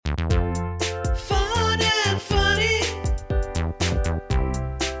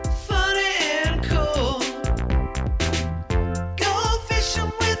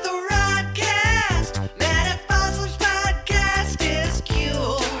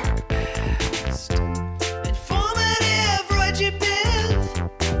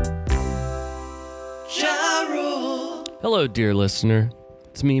Hello, dear listener.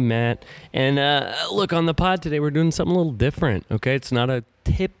 It's me, Matt. And look, on the pod today, we're doing something a little different, okay? It's not a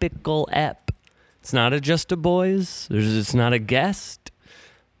typical ep. It's not a Just a Boys. It's not a guest.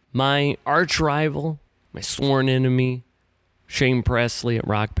 My arch rival, my sworn enemy, Shane Presley at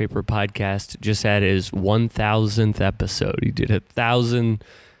Rock Paper Podcast just had his 1,000th episode. He did 1,000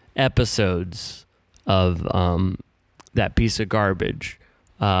 episodes of that piece of garbage.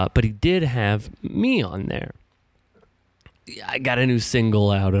 But he did have me on there. I got a new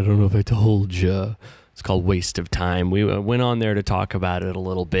single out. I don't know if I told you. It's called Waste of Time. We went on there to talk about it a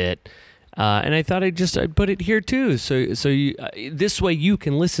little bit. And I thought I'd put it here too. So you, this way you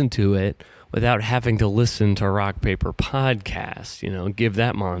can listen to it without having to listen to Rock Paper Podcast. You know, give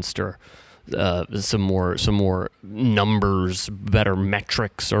that monster some more numbers, better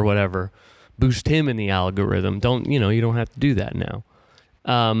metrics or whatever. Boost him in the algorithm. You don't have to do that now.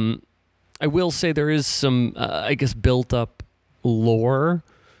 I will say there is some, built up lore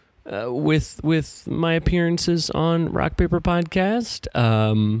with my appearances on Rock Paper Podcast,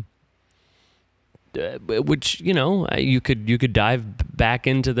 which you could dive back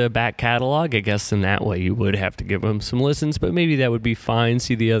into the back catalog. I guess in that way you would have to give them some listens, but maybe that would be fine.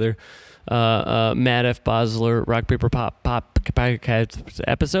 See the other Matt F. Bosler Rock Paper Pop Podcast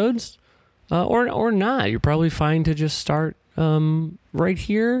episodes, or not. You're probably fine to just start right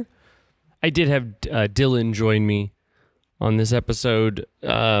here. I did have Dylan join me on this episode,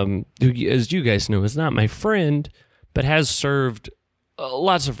 who, as you guys know, is not my friend, but has served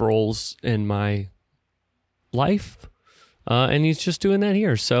lots of roles in my life, and he's just doing that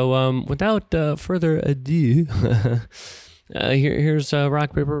here. So without further ado, here's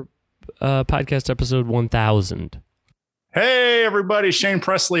Rock Paper Podcast episode 1000. Hey, everybody. Shane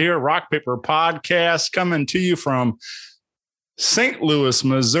Presley here, Rock Paper Podcast, coming to you from St. Louis,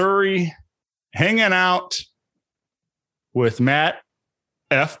 Missouri, hanging out with Matt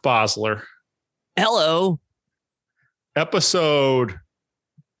F. Bosler. Hello. Episode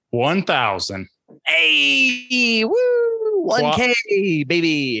 1000. Hey, woo, 1K,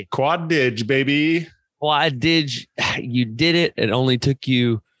 baby. Quad dig, baby. Quad dig. You did it. It only took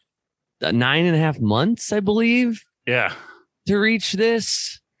you 9.5 months, I believe. Yeah. To reach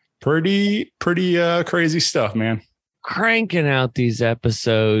this. Pretty crazy stuff, man. Cranking out these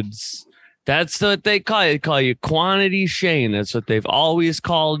episodes. That's what they call you. They call you Quantity Shane. That's what they've always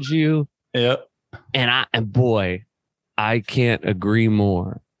called you. Yep. And boy, I can't agree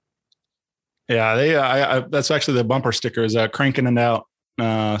more. Yeah, that's actually the bumper sticker is cranking it out.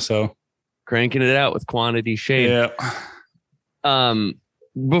 So cranking it out with Quantity Shane. Yeah.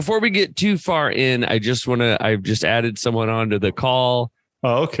 Before we get too far in, I've just added someone onto the call.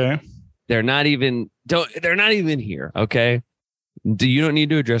 Oh, okay. They're not even here. Okay. You don't need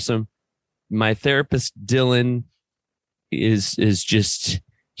to address them. My therapist, Dylan, is just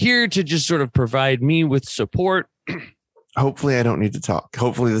here to just sort of provide me with support. Hopefully I don't need to talk.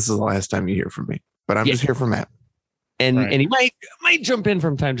 Hopefully this is the last time you hear from me, but I'm just here for Matt. And he might jump in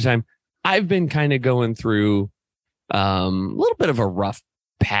from time to time. I've been kind of going through a little bit of a rough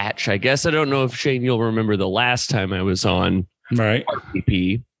patch, I guess. I don't know if Shane, you'll remember the last time I was on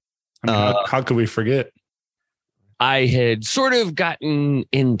RPP. How could we forget? I had sort of gotten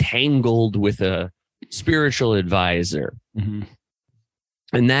entangled with a spiritual advisor. Mm-hmm.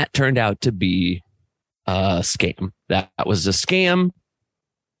 And that turned out to be a scam. That was a scam.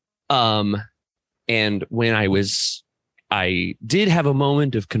 And when I did have a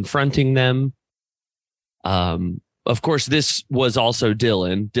moment of confronting them. Of course, this was also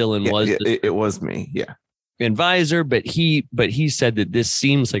Dylan. It was me. Yeah. Advisor, but he said that this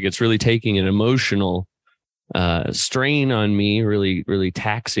seems like it's really taking an emotional strain on me, really, really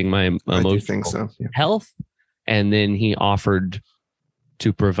taxing my emotional health. And then he offered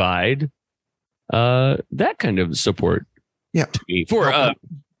to provide that kind of support to me for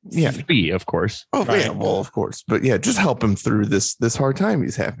fee, of course. Oh, right. Yeah, well, of course. But yeah, just help him through this hard time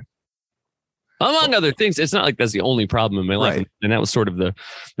he's having. Among other things, it's not like that's the only problem in my life. Right. And that was sort of the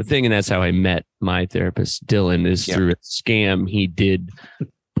thing. And that's how I met my therapist, Dylan, is through a scam. He did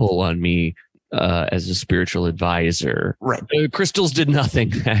pull on me as a spiritual advisor. Right. Crystals did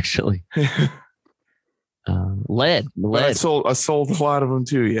nothing, actually. Lead. I sold a lot of them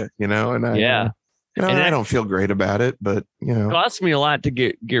to you, and I don't feel great about it, but it cost me a lot to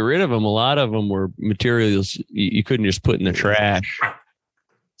get rid of them. A lot of them were materials you couldn't just put in the trash.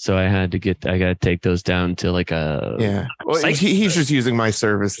 So I got to take those down to like a... Yeah. Well, he's just using my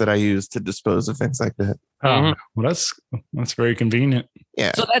service that I use to dispose of things like that. Oh, well, that's very convenient.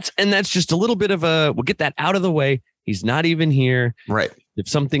 Yeah. So that's just a little bit of we'll get that out of the way. He's not even here. Right. If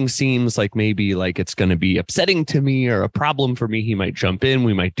something seems like maybe like it's going to be upsetting to me or a problem for me, he might jump in.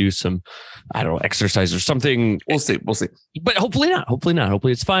 We might do some, I don't know, exercise or something. We'll see. But hopefully not.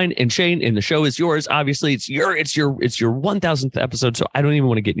 Hopefully it's fine. And Shane, and the show is yours. Obviously, it's your 1000th episode. So I don't even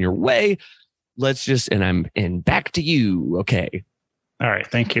want to get in your way. Let's just, and back to you. Okay. All right.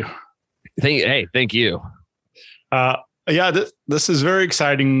 Thank you. Thank you. Yeah, this is very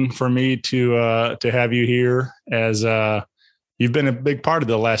exciting for me to have you here, as you've been a big part of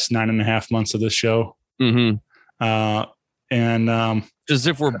the last 9.5 months of this show. Mm-hmm. And as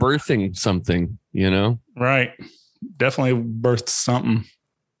if we're birthing something, right. Definitely birthed something.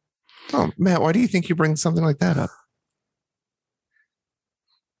 Oh, Matt, why do you think you bring something like that up?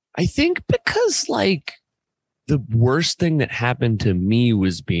 I think because like the worst thing that happened to me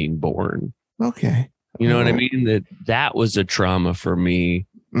was being born. Okay. You know what I mean? That was a trauma for me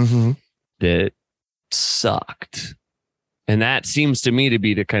that sucked. And that seems to me to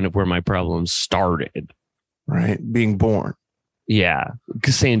be the kind of where my problems started. Right. Being born. Yeah.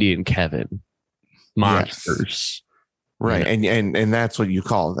 Sandy and Kevin. Monsters. Yes. Right. And that's what you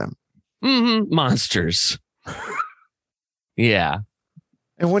call them. Mm-hmm. Monsters. Yeah.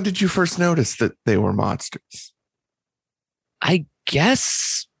 And when did you first notice that they were monsters? I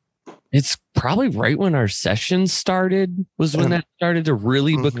guess it's probably right when our sessions started was when that started to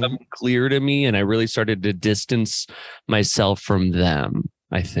really become clear to me. And I really started to distance myself from them,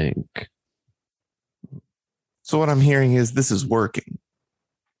 I think. So what I'm hearing is this is working.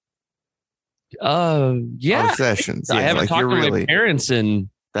 Yeah. Our sessions. I haven't talked to my parents in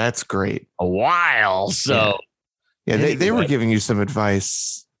that's great a while. So yeah, they were giving you some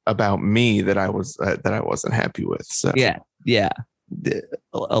advice about me that I wasn't happy with. So yeah.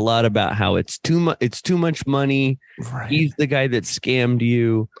 A lot about how it's too much money. Right. He's the guy that scammed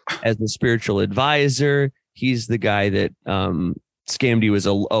you as the spiritual advisor. He's the guy that scammed you as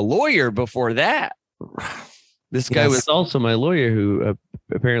a lawyer before that. This guy was also my lawyer who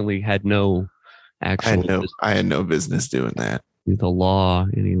apparently had no actual. I had no business doing that. The law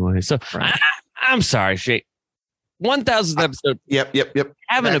anyway. So right. I'm sorry, Shay. 1000th episode. Yep.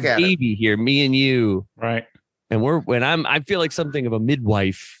 Having a baby here, me and you. Right. And I feel like something of a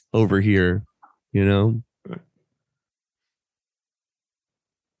midwife over here, So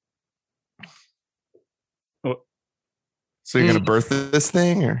you're going to birth this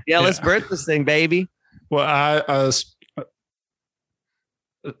thing, or? Yeah, let's birth this thing, baby. Well, I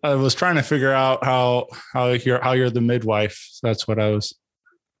was trying to figure out how you're the midwife. So that's what I was.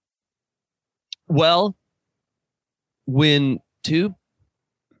 Well, when two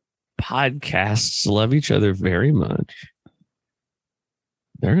podcasts love each other very much,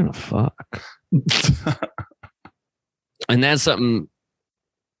 they're gonna fuck. And that's something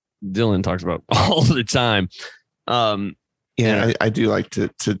Dylan talks about all the time. I do like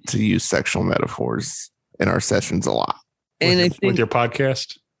to use sexual metaphors in our sessions a lot. With your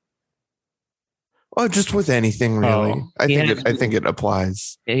podcast? Oh, just with anything really. I think it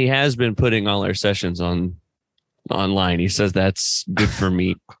applies. He has been putting all our sessions online. He says that's good for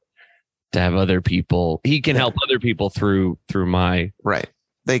me to have other people. He can help other people through my right.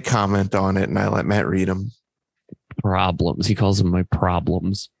 They comment on it, and I let Matt read them. Problems. He calls them my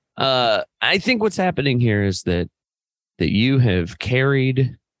problems. I think what's happening here is that you have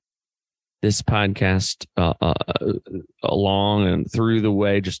carried this podcast along and through the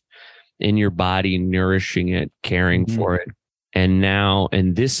way, just in your body, nourishing it, caring for it.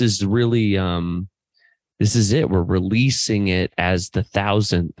 And this is really, this is it. We're releasing it as the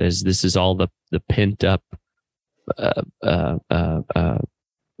 1000th, as this is all the pent up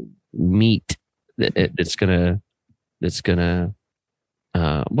meat that's gonna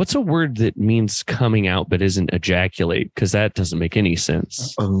what's a word that means coming out but isn't ejaculate? Because that doesn't make any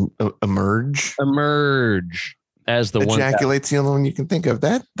sense. Emerge as the one. Ejaculate's the only one you can think of.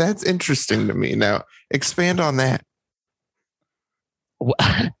 That's interesting to me. Now expand on that.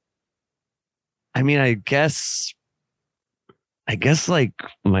 I mean, I guess like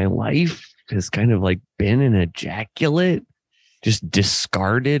my life has kind of like been an ejaculate, just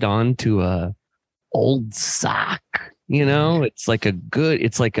discarded onto a old sock. It's like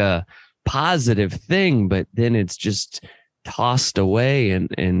a positive thing, but then it's just tossed away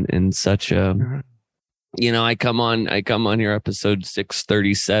and such a, I come on here episode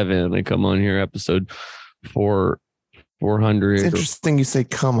 637. I come on here episode 400. It's interesting you say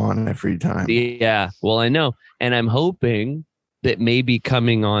come on every time. Yeah. Well, I know. And I'm hoping that maybe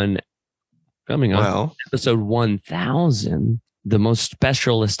coming on episode 1000, the most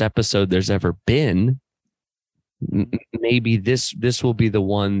specialist episode there's ever been, maybe this will be the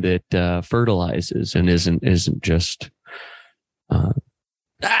one that fertilizes and isn't just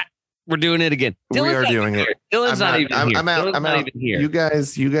We're doing it again. We are doing it. Dylan's not even here. I'm out. I'm out. You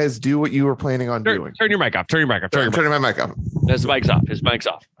guys do what you were planning on doing. Turn your mic off. Turning my mic off. His mic's off. His mic's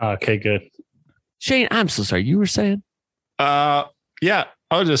off. Okay, good. Shane, I'm so sorry. You were saying? Yeah, I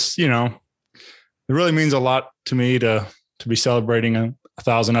was just, it really means a lot to me to be celebrating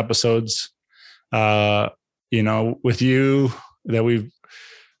 1,000 episodes. With you, that we've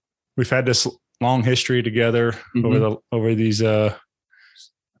had this long history together over these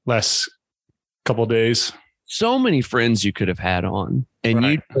last couple of days. So many friends you could have had on, and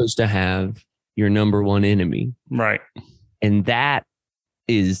you chose to have your number one enemy, right? And that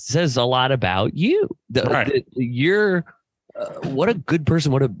says a lot about you. You're what a good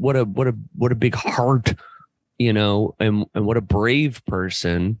person. What a big heart, and what a brave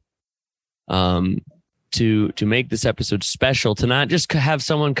person. To make this episode special, to not just have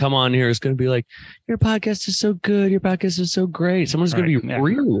someone come on here who's going to be like, your podcast is so good, your podcast is so great. Someone's going to be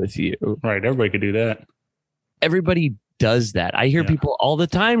real with you. Right. Everybody could do that. Everybody does that. I hear people all the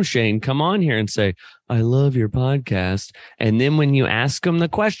time, Shane, come on here and say, I love your podcast. And then when you ask them the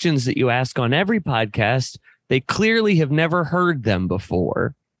questions that you ask on every podcast, they clearly have never heard them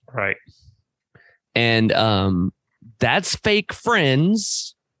before. Right. And that's fake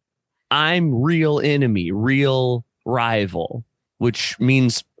friends. I'm real enemy, real rival, which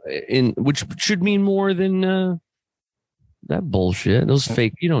should mean more than that bullshit. Those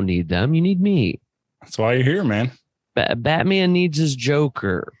fake, you don't need them. You need me. That's why you're here, man. Batman needs his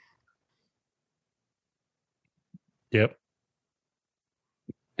Joker. Yep.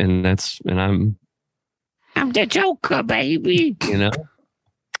 And I'm the Joker, baby.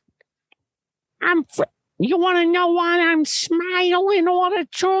 You want to know why I'm smiling all the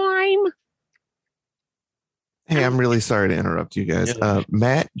time? Hey, I'm really sorry to interrupt you guys.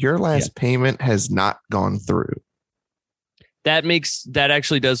 Matt, your last payment has not gone through. That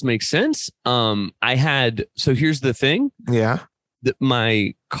actually does make sense. So here's the thing. Yeah.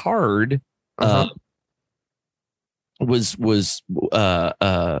 My card was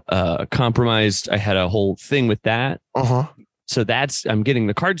compromised. I had a whole thing with that. So I'm getting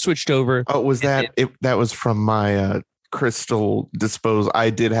the card switched over. Oh, was that that was from my crystal disposal? I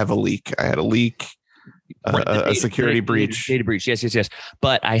did have a leak. I had a leak, a security breach. Data breach. Yes.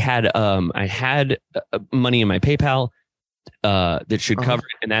 But I had money in my PayPal that should cover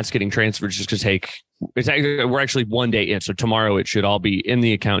it, and that's getting transferred. Just to take. We're actually 1 day in, so tomorrow it should all be in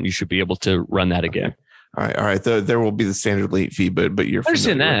the account. You should be able to run that again. All right. There will be the standard late fee, but you're familiar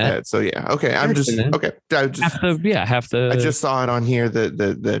with that. So yeah, okay. I just saw it on here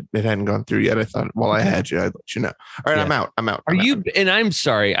that it hadn't gone through yet. I thought, I had you, I'd let you know. All right, I'm out. Are you? And I'm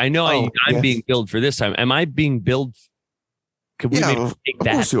sorry. I know I'm being billed for this time. Am I being billed? Could we maybe take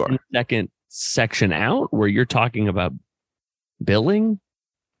that second section out where you're talking about billing?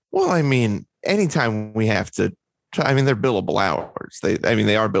 Well, I mean, anytime we have to. They're billable hours. They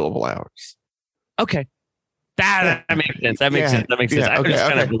are billable hours. Okay. That makes sense. That makes sense. Yeah, I'm just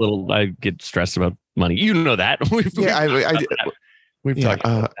kind of a little. I get stressed about money. You know that. We've talked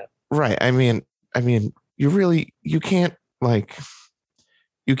about that. Right. I mean,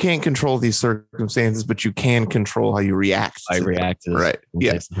 you can't control these circumstances, but you can control how you react. Right.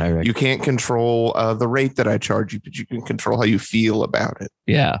 Yes. You can't control the rate that I charge you, but you can control how you feel about it.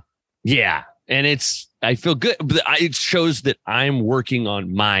 Yeah. Yeah. And I feel good, but it shows that I'm working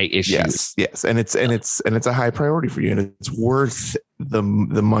on my issues. Yes, and it's a high priority for you, and it's worth the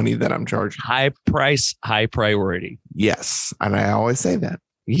money that I'm charging. High price, high priority. Yes, and I always say that.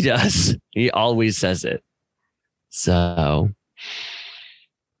 He does. He always says it. So,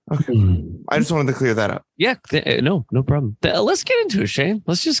 okay. I just wanted to clear that up. Yeah, no problem. Let's get into it, Shane.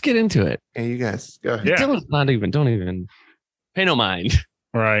 Let's just get into it. Hey, you guys, go ahead. Yeah. Don't even pay no mind.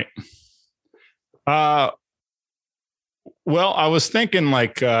 Right. Well, I was thinking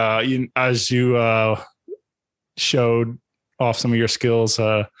as you showed off some of your skills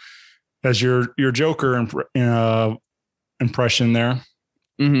as your Joker impression there.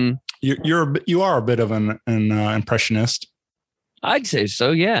 Mm-hmm. You are a bit of an impressionist. I'd say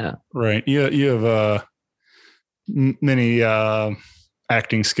so. Yeah. Right. You have many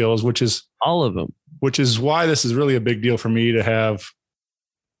acting skills, which is all of them. Which is why this is really a big deal for me to have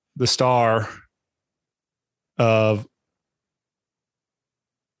the star of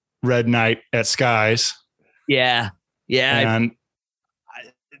Red Knight at Skies. Yeah. And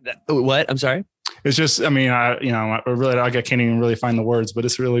what? I'm sorry. It's just, I can't even really find the words, but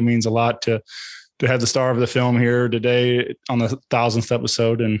this really means a lot to have the star of the film here today on the 1,000th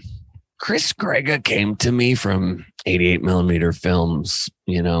episode. And Chris Grega came to me from 88 millimeter films,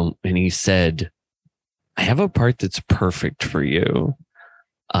 and he said, I have a part that's perfect for you.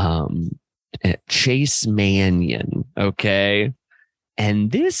 Chase Mannion. Okay.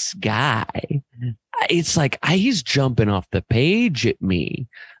 And this guy, it's like he's jumping off the page at me.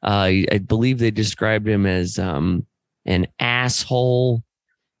 I believe they described him as an asshole,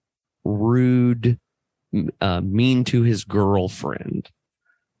 rude, mean to his girlfriend.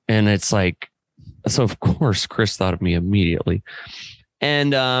 And it's like, so of course, Chris thought of me immediately.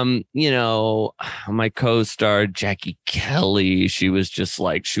 And, my co-star, Jackie Kelly, she was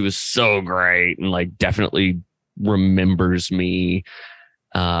so great and like definitely remembers me.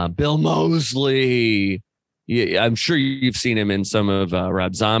 Bill Moseley. Yeah, I'm sure you've seen him in some of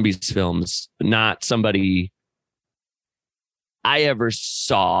Rob Zombie's films. Not somebody I ever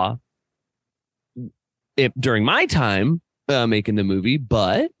saw during my time making the movie,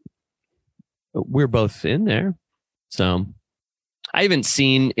 but we're both in there. So I haven't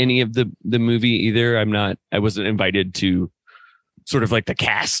seen any of the movie either. I wasn't invited to sort of like the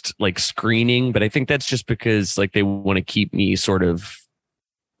cast like screening, but I think that's just because like they want to keep me sort of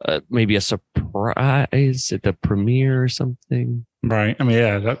maybe a surprise at the premiere or something. Right. I mean,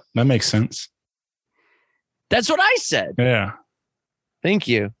 yeah, that makes sense. That's what I said. Yeah. Thank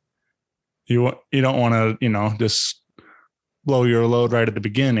you. You don't want to, just blow your load right at the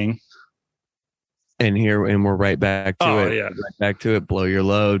beginning. And we're right back to it. Yeah. Right back to it. Blow your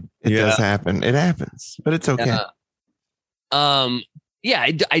load. It does happen. It happens, but it's okay. Yeah.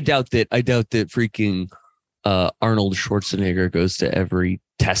 I doubt that freaking Arnold Schwarzenegger goes to every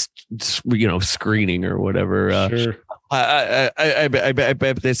test, screening or whatever. Sure. I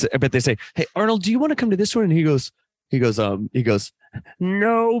bet they say, "Hey, Arnold, do you want to come to this one?" And he goes,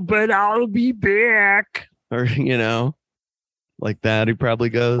 "No, but I'll be back." Or, like that. He probably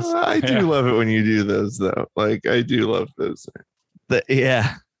goes. I do love it when you do those, though. Like, I do love those.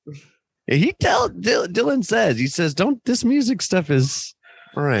 Yeah. Dylan says, "Don't, this music stuff is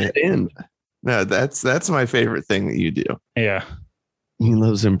right in." No, that's my favorite thing that you do. Yeah. He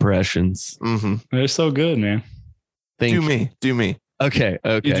loves impressions. Mm-hmm. They're so good, man. Do me. Okay.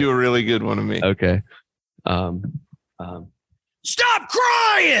 You do a really good one of me. Okay. Stop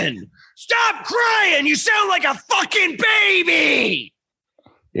crying! Stop crying! You sound like a fucking baby.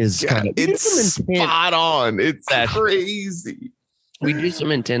 It's spot on. It's crazy. We do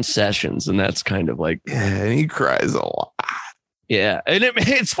some intense sessions, and that's kind of like, and he cries a lot. Yeah, and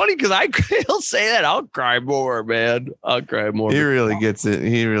it's funny because he'll say that I'll cry more, man. I'll cry more. He really gets it.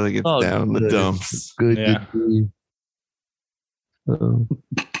 He really gets down in the dumps. Good. Yeah.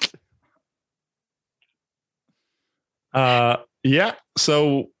 Yeah.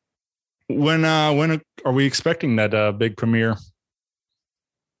 So when are we expecting that big premiere?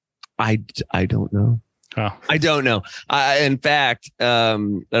 I don't know. Oh. I don't know. In fact, I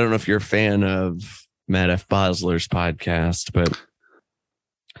don't know if you're a fan of Matt F. Bosler's podcast, but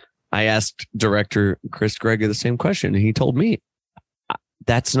I asked director Chris Greger the same question, and he told me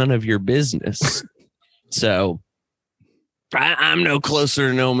that's none of your business. So I'm no closer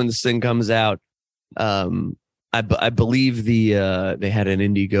to knowing when this thing comes out. I believe they had an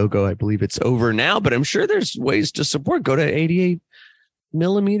Indiegogo. I believe it's over now, but I'm sure there's ways to support. Go to 88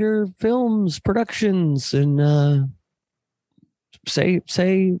 millimeter films productions and say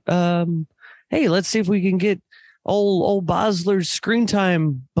hey, let's see if we can get old Bosler's screen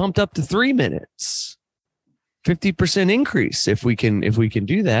time bumped up to 3 minutes. 50% increase if we can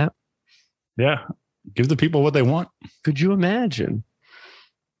do that. Yeah. Give the people what they want. Could you imagine?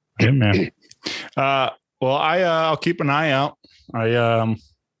 Yeah, man. Well, I'll keep an eye out. I'm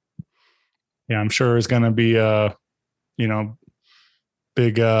sure it's going to be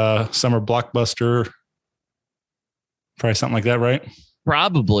big summer blockbuster. Probably something like that, right?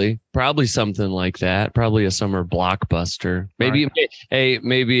 Probably something like that. Probably a summer blockbuster. Maybe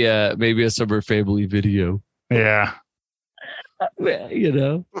maybe a summer family video. Yeah. What's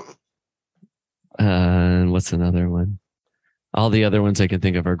another one? All the other ones I can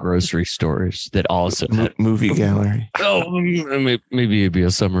think of are grocery stores that also movie gallery. Oh, maybe it'd be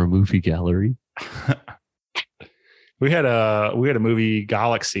a summer movie gallery. We had a movie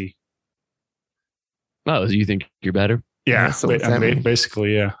Galaxy. Oh, you think you're better? Yeah,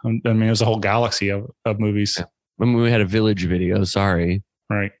 basically, yeah. I mean, there's a whole galaxy of movies. Yeah. I mean, we had a Village video. Sorry.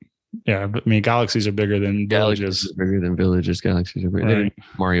 Right. Yeah, but I mean, galaxies are bigger than villages. Bigger than villages. Galaxies are bigger. Right. They didn't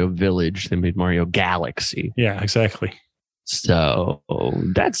make Mario Village. They made Mario Galaxy. Yeah, exactly. So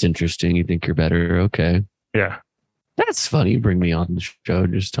that's interesting. You think you're better? Okay. Yeah. That's funny. Bring me on the show.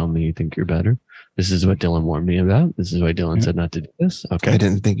 Just tell me you think you're better. This is what Dylan warned me about. This is why Dylan said not to do this. Okay. I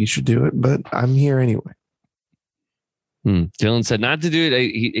didn't think you should do it, but I'm here anyway. Dylan said not to do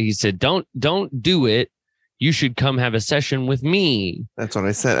it. He said, don't do it. you should come have a session with me. That's what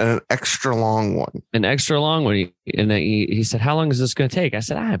I said. An extra long one. And he said, how long is this going to take? I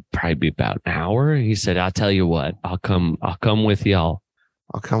said, I'd probably be about an hour. He said, I'll tell you what, I'll come with y'all.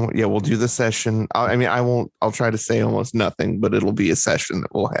 I'll come. Yeah, we'll do the session. I'll try to say almost nothing, but it'll be a session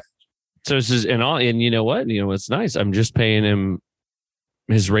that we'll have. So this is, and you know what? You know, what's nice. I'm just paying him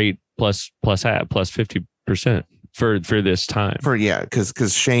his rate plus 50% for this time.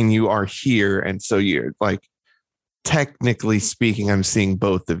 Because Shane, you are here. And so you're like, technically speaking, I'm seeing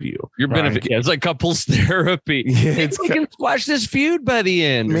both of you. Your benefit, it's like couples therapy. Yeah, we can squash this feud by the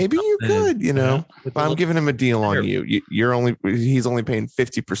end. Maybe you could, if I'm giving him a deal on you. He's only paying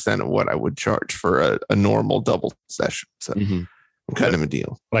 50% of what I would charge for a normal double session. So I'm cutting him a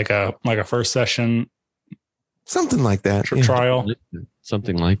deal, like a first session, something like that, trial,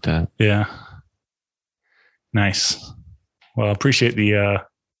 something like that. Yeah, nice. Well, I appreciate the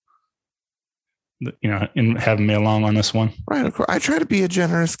in having me along on this one. Right. Of course. I try to be a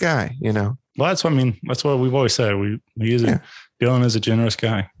generous guy, Well, that's what that's what we've always said. Dylan is a generous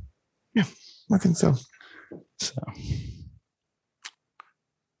guy. Yeah, I think so. So.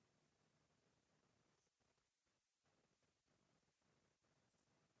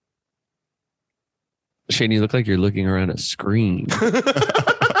 Shane, you look like you're looking around a screen.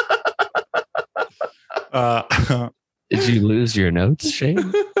 Did you lose your notes,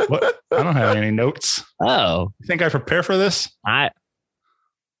 Shane? What? I don't have any notes. Oh. You think I prepare for this? I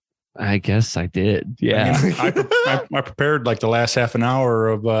guess I did. Yeah. I prepared like the last half an hour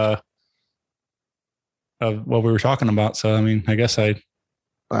of what we were talking about. So, I guess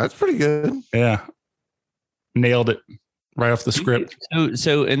that's pretty good. Yeah. Nailed it right off the script.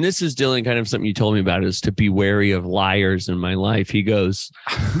 So, and this is Dylan, kind of something you told me about, is to be wary of liars in my life. He goes,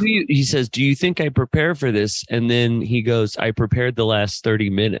 he says, do you think I prepare for this? And then he goes, I prepared the last 30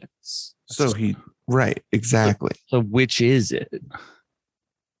 minutes. So right. Exactly. So which is it?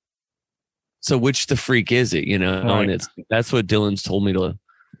 So which the freak is it? Right. And that's what Dylan's told me to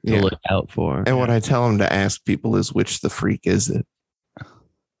look out for. And what I tell him to ask people is, which the freak is it?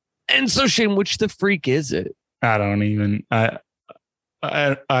 And so Shane, which the freak is it? I don't even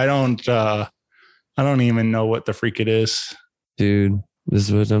even know what the freak it is. Dude, this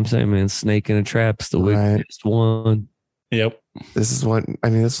is what I'm saying, man. Snake in a trap's the wickedest one. Yep. This is what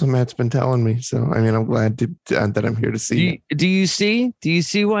Matt's been telling me. So, I'm glad that I'm here to see. Do you see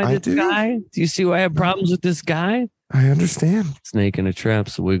why guy? Do you see why I have problems with this guy? I understand. Snake in a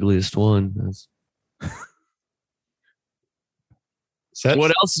trap's the wiggliest one.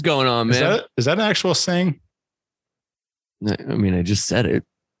 What else is going on, man? Is that an actual saying? I just said it.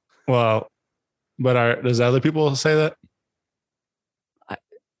 Well, but does other people say that?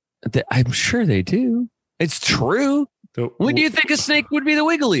 I'm sure they do. It's true. When do you think a snake would be the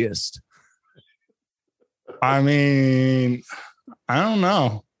wiggliest? I don't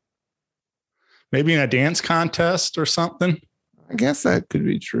know. Maybe in a dance contest or something. I guess that could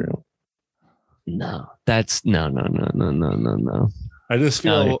be true. No, that's no. I just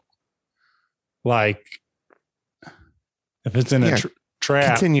feel like if it's in a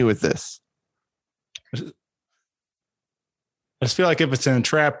trap. Continue with this. I just feel like if it's in a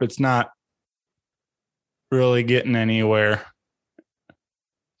trap, it's not really getting anywhere.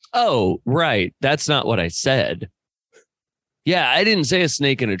 Oh, right. That's not what I said. Yeah, I didn't say a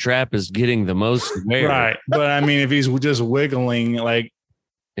snake in a trap is getting the most aware. Right. But if he's just wiggling, like,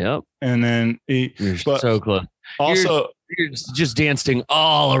 yep. And then you're so close. Also, you're just dancing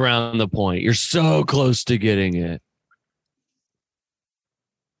all around the point. You're so close to getting it.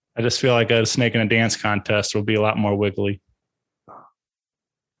 I just feel like a snake in a dance contest will be a lot more wiggly.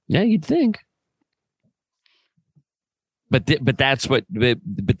 Yeah, you'd think. But that's what.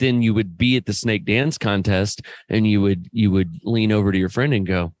 But then you would be at the snake dance contest, and you would lean over to your friend and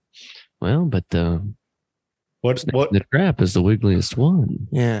go, "Well, but the trap is the wiggliest one."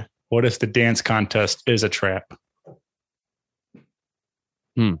 Yeah. What if the dance contest is a trap?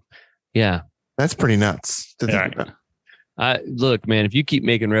 Yeah, that's pretty nuts to think about. Look, man, if you keep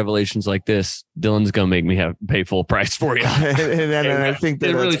making revelations like this, Dylan's gonna make me pay full price for you. and I think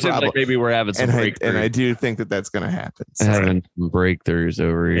that it really seems like maybe we're having some breakthroughs. And I do think that that's going to happen. So. Having some breakthroughs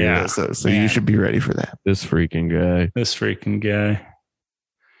over here. Yeah. So you should be ready for that. This freaking guy.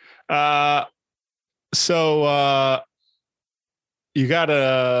 So you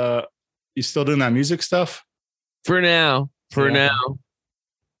still doing that music stuff? For now.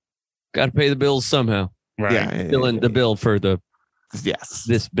 Got to pay the bills somehow. Right. Yeah. The bill for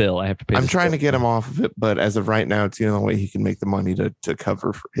this bill. I have to pay. I'm trying to get him off of it, but as of right now, it's the only way he can make the money to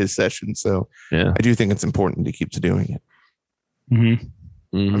cover for his session. So I do think it's important to keep doing it. Mm-hmm.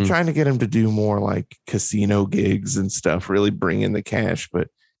 I'm trying to get him to do more like casino gigs and stuff, really bring in the cash, but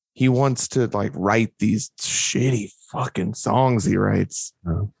he wants to like write these shitty fucking songs he writes.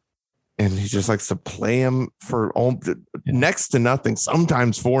 Oh. And he just likes to play them for next to nothing,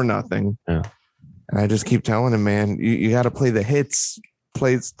 sometimes for nothing. Yeah. And I just keep telling him, man, you got to play the hits,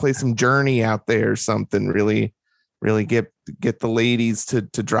 play some Journey out there or something, really get the ladies to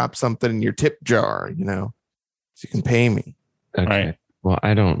drop something in your tip jar, so you can pay me. Okay. Right. Well,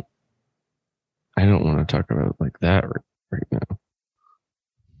 I don't want to talk about like that right now.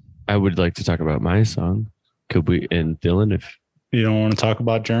 I would like to talk about my song. Could we? And Dylan, if you don't want to talk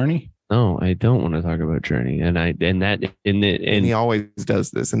about Journey, no, I don't want to talk about Journey. And he always does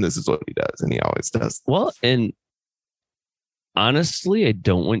this, and this is what he does, and he always does. Well, and honestly, I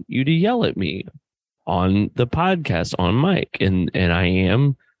don't want you to yell at me on the podcast on mic, and I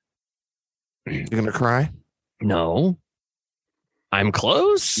am. You're gonna cry? No. I'm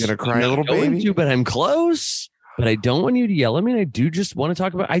close. You're gonna cry a little baby, but I'm close. But I don't want you to yell at me. I do just want to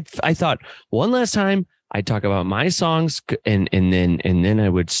talk about. I thought one last time I'd talk about my songs, and then I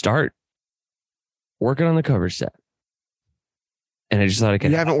would start working on the cover set. And I just thought I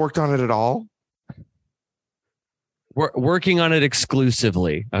could. You haven't worked on it at all. We're working on it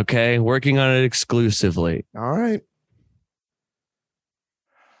exclusively. Okay, working on it exclusively. All right.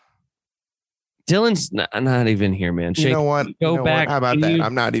 Dylan's not even here, man. You know what? Go back. How about that?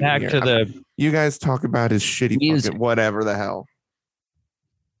 I'm not even back here. to you guys talk about his shitty fucking whatever the hell.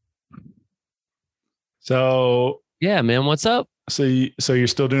 So yeah, man. What's up? So you're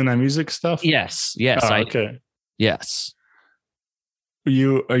still doing that music stuff? Yes. Oh, okay. Yes. Are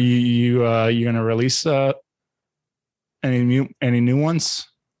you gonna release any new ones?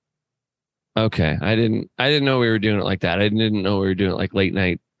 Okay. I didn't know we were doing it like that. I didn't know we were doing it like late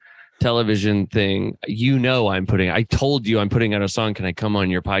night television thing. I told you I'm putting out a song. Can I come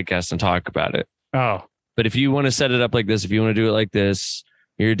on your podcast and talk about it? Oh, but if you want to set it up like this, if you want to do it like this,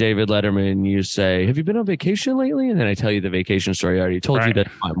 you're David Letterman, you say, have you been on vacation lately? And then I tell you the vacation story. I already told you that.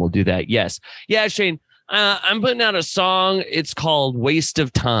 Fine, we'll do that. Yes. Yeah, Shane, I'm putting out a song. It's called Waste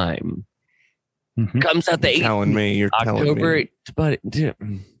of Time. Mm-hmm. Comes out the 8th. You're telling me. But dude,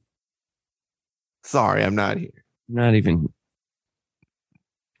 sorry, I'm not here. Not even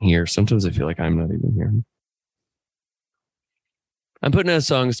here. Sometimes I feel like I'm not even here. I'm putting out a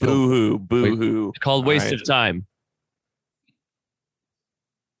song. Boo-hoo. It's called Waste of Time.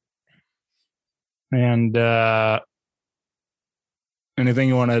 And anything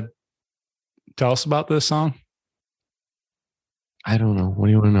you want to tell us about this song? I don't know. What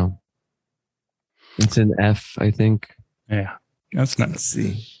do you want to know? It's an F, I think. Yeah, that's not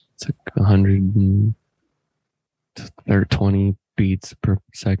C. It's like 120 beats per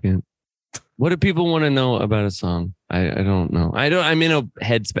second. What do people want to know about a song? I don't know. I'm in a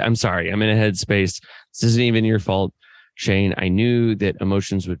headspace. I'm sorry. I'm in a headspace. This isn't even your fault, Shane. I knew that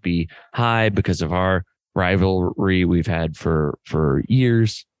emotions would be high because of our rivalry we've had for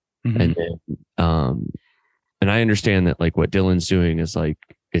years. Mm-hmm. And then, and I understand that like what Dylan's doing is like,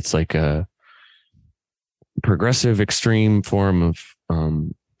 it's like a progressive extreme form of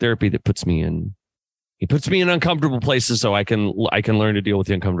therapy that puts me in uncomfortable places so I can learn to deal with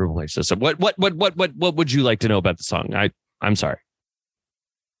the uncomfortable places. So what would you like to know about the song? I'm sorry.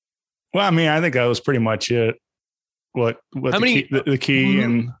 Well, I mean, I think that was pretty much it. What the key mm-hmm.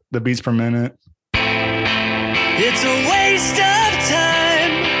 and the beats per minute. It's a waste of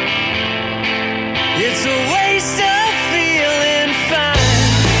time. It's a waste of feeling fine.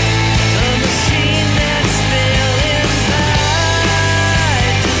 A machine that's failing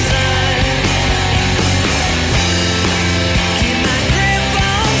by design. Keep my grip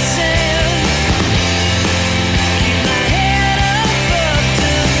on sand. Keep my head above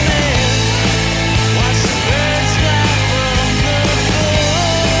demand. Watch the birds fly from the bush.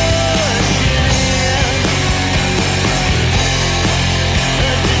 A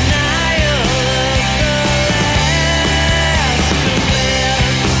denial of the land.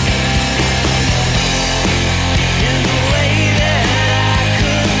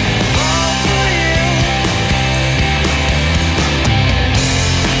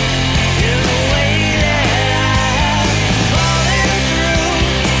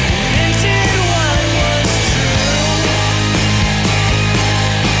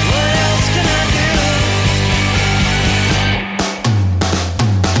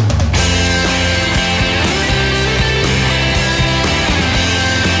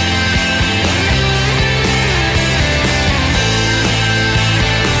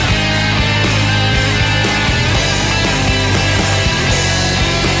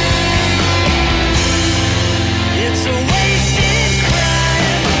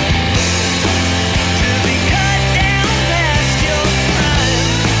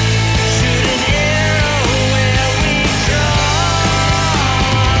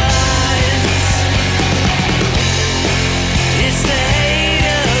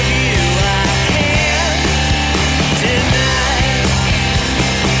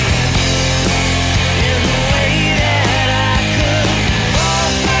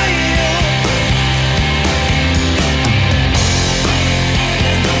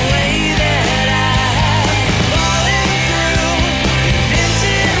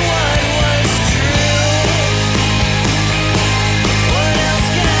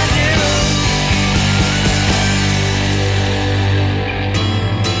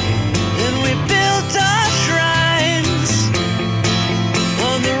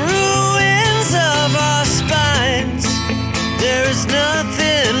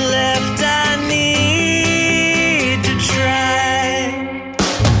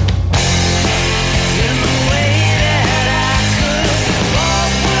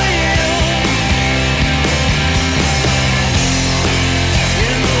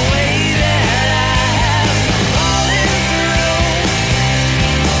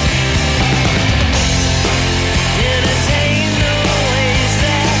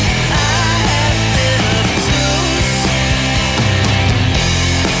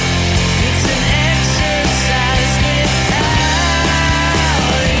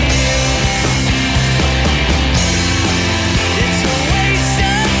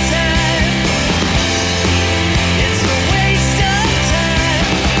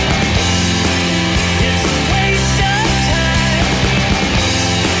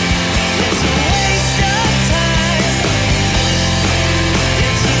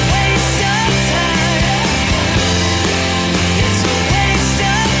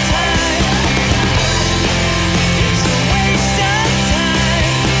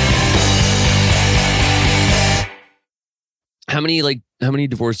 How many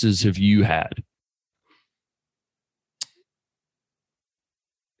divorces have you had?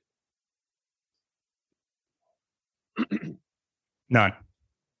 None.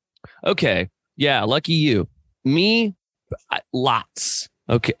 Okay. Yeah, lucky you. Me, lots.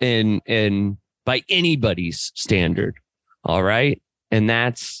 Okay, and by anybody's standard. All right. And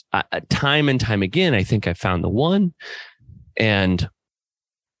that's time and time again. I think I found the one, and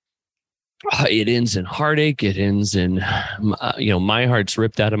it ends in heartache. It ends in, my heart's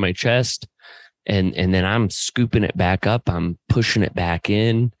ripped out of my chest, and then I'm scooping it back up. I'm pushing it back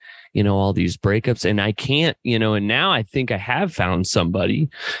in. All these breakups, and I can't. And now I think I have found somebody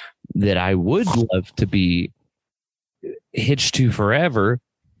that I would love to be hitched to forever.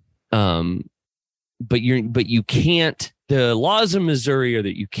 But you can't. The laws of Missouri are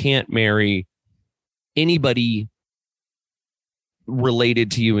that you can't marry anybody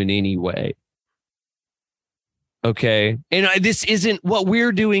related to you in any way. Okay. And this isn't what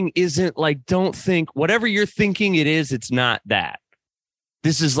we're doing. Isn't like, don't think whatever you're thinking it is. It's not that.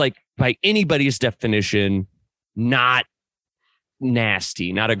 This is like, by anybody's definition, not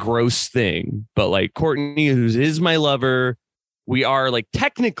nasty, not a gross thing, but like Courtney, who is my lover, we are like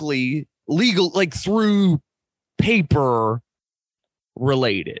technically legal, like through paper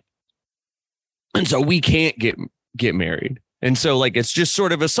related. And so we can't get married. And so like, it's just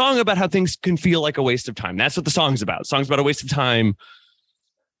sort of a song about how things can feel like a waste of time. That's what the song's about. The song's about a waste of time.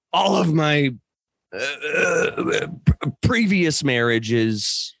 All of my previous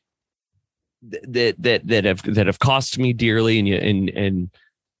marriages that have cost me dearly, and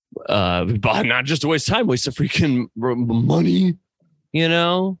not just a waste of time, waste of freaking money,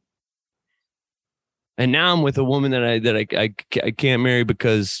 And now I'm with a woman that I can't marry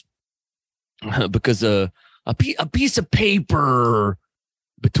because a piece of paper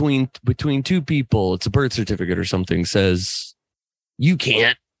between two people, it's a birth certificate or something, says you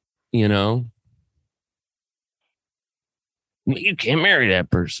can't, you can't marry that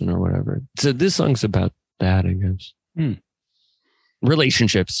person or whatever. So this song's about that, I guess.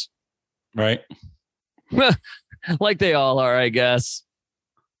 Relationships. Right. Like they all are, I guess.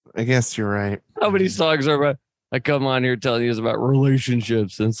 I guess you're right. How many songs are about? I come on here telling you it's about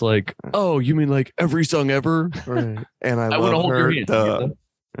relationships. And it's like, oh, you mean like every song ever? Right. And I want to love hold her. your hand.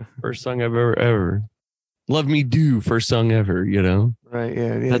 First song I've ever. Love Me Do, first song ever, Right.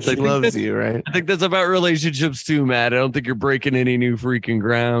 Yeah. That's, She I think loves that's- you, right? I think that's about relationships too, Matt. I don't think you're breaking any new freaking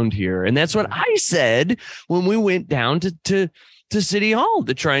ground here. And that's what I said when we went down to City Hall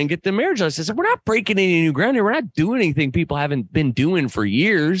to try and get the marriage license. I said, we're not breaking any new ground here. We're not doing anything people haven't been doing for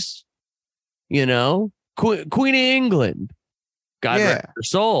years. Queen of England, God rest her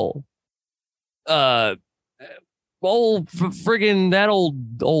soul. That old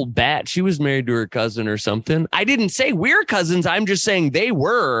bat. She was married to her cousin or something. I didn't say we're cousins. I'm just saying they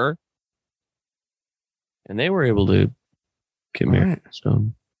were, and they were able to get married. Right.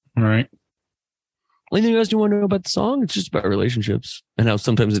 So, Right. anything else you want to know about the song? It's just about relationships and how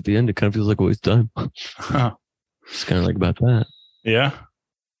sometimes at the end it kind of feels like a waste of time. Huh. It's kind of like about that. Yeah.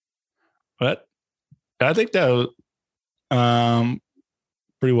 But I think that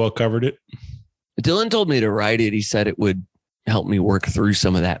pretty well covered it. Dylan told me to write it. He said it would help me work through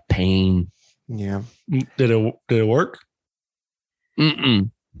some of that pain. Yeah. Did it work? Mm-mm.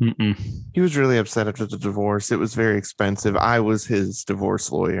 He was really upset after the divorce. It was very expensive. I was his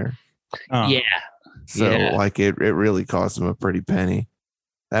divorce lawyer. Oh. Yeah. So Yeah. like it really cost him a pretty penny.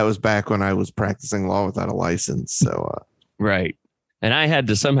 That was back when I was practicing law without a license. So Right. And I had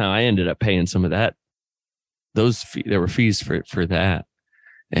to I ended up paying some of that. There were fees for that.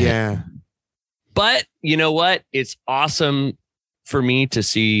 And- yeah. But you know what? It's awesome for me to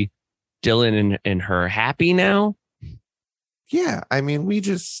see Dylan and her happy now. Yeah. I mean, we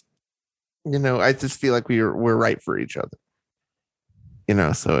just, I just feel like we're right for each other.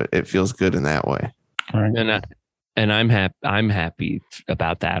 So it feels good in that way. Right. And I'm happy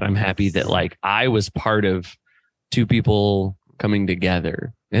about that. I'm happy that like I was part of two people coming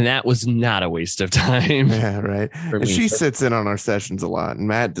together, and that was not a waste of time. Yeah, right. For And me. she sits in on our sessions a lot, and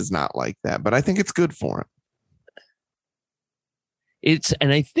Matt does not like that, but I think it's good for him.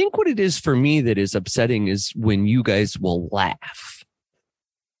 And I think what it is for me that is upsetting is when you guys will laugh.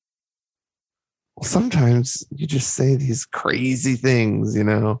 Sometimes you just say these crazy things,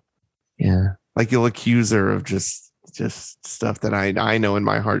 Yeah. like you'll accuse her of just stuff that I know in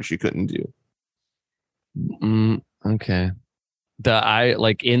my heart she couldn't do. Okay.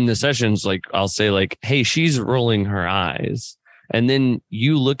 Like in the sessions, like I'll say like, hey, she's rolling her eyes. And then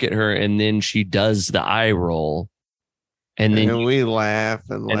you look at her and then she does the eye roll. And then we laugh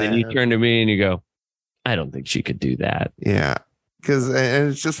and then you turn to me and you go, I don't think she could do that. Yeah. because and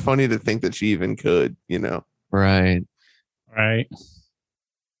it's just funny to think that she even could, you know. Right. Right.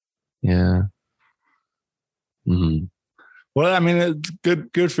 Yeah. Mm-hmm. Well, I mean, it's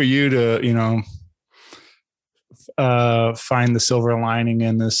good for you to, you know, find the silver lining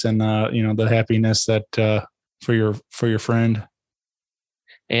in this, and you know, the happiness that for your friend.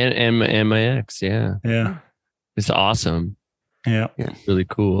 And my ex, yeah. Yeah. It's awesome. Yeah. It's really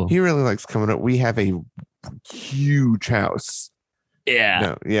cool. He really likes coming up. We have a huge house. Yeah.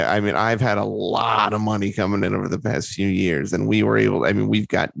 No, yeah. I mean, I've had a lot of money coming in over the past few years, and we were able. I mean, we've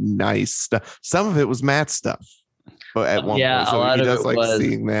got nice stuff. Some of it was Matt's stuff, but at one Yeah, point, a so lot he of does it like was.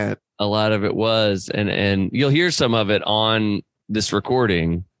 seeing that. A lot of it was, and you'll hear some of it on this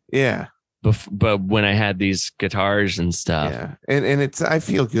recording. Yeah, But when I had these guitars and stuff, yeah, and it's. I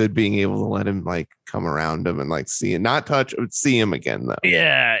feel good being able to let him like come around him and like see him, not touch, but see him again though.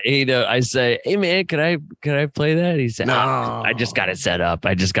 yeah, I say, hey man, can I play that? He said, No. I just got it set up.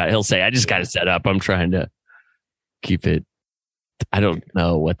 He'll say, I just got it set up. I'm trying to keep it. I don't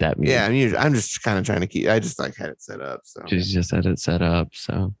know what that means. Yeah, I'm just kind of trying to keep. I just like had it set up. So She's just had it set up.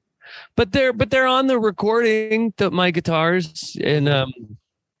 So, but they're on the recording. My guitars and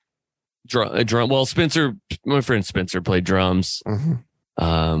drum. Well, my friend Spencer played drums.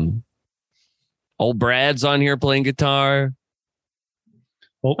 Mhm. Old Brad's on here playing guitar.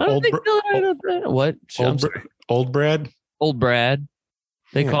 Old What? Old Brad. Old Brad,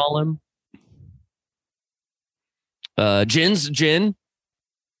 they Yeah. call him. Jen.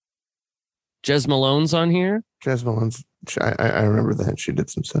 Jez Malone's on here. Jez Malone's. I remember that she did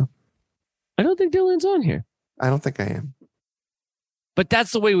some stuff. I don't think Dylan's on here. I don't think I am. But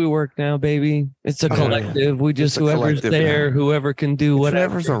that's the way we work now, baby. It's a Oh, yeah. collective. We just, It's a whoever's collective there, now. whoever can do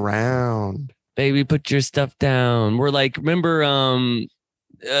whatever. Whatever's around. Baby, put your stuff down. We're like, remember,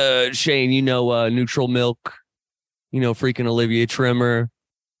 Shane, Neutral Milk, freaking Olivia Trimmer,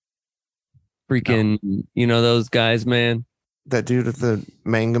 freaking, those guys, man. That dude with the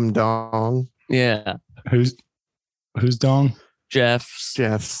Mangum Dong. Yeah. Who's Dong? Jeff's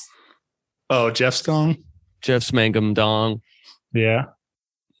Oh, Jeff's Dong. Mangum Dong. Yeah.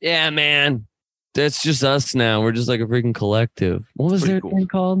 Yeah, man. That's just us now. We're just like a freaking collective. What was Pretty their cool. thing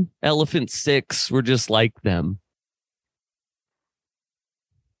called? Elephant Six. We're just like them.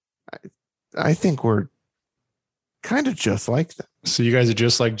 I think we're kind of just like them. So you guys are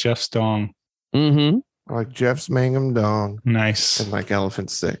just like Jeff's Dong. Mm-hmm. Like Jeff's Mangum Dong Nice. and like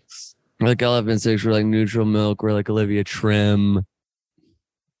Elephant Six. We're like Elephant Six. We're like Neutral Milk. We're like Olivia Trim.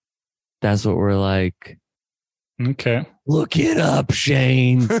 That's what we're like. Okay. Look it up,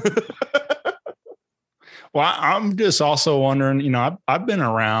 Shane. Well, I'm just also wondering, I've been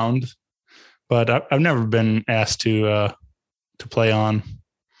around, but I've never been asked to play on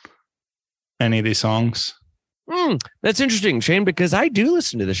any of these songs. That's interesting, Shane, because I do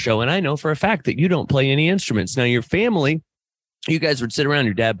listen to the show and I know for a fact that you don't play any instruments. Now, your family, you guys would sit around.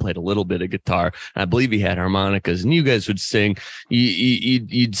 Your dad played a little bit of guitar. And I believe he had harmonicas, and you guys would sing.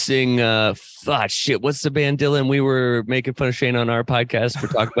 You'd sing. Shit. What's the band, Dylan? We were making fun of Shane on our podcast for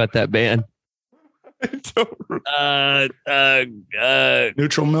talking about that band. I don't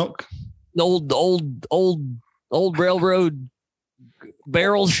Neutral Milk. Old railroad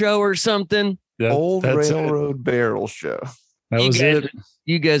barrel show or something. Old That's it. Railroad Barrel Show. That was it.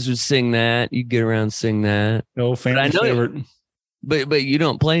 You guys would sing that. You'd get around and sing that. The old family I know- favorite. But you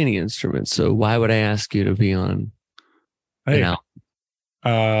don't play any instruments, so why would I ask you to be on? Hey, an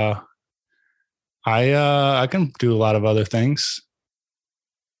I can do a lot of other things.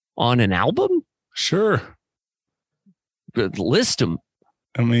 on an album? Sure. But list them.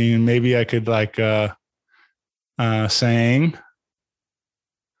 I mean, maybe I could sing,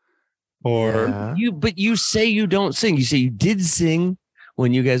 or Yeah. But you say you don't sing. You say you did sing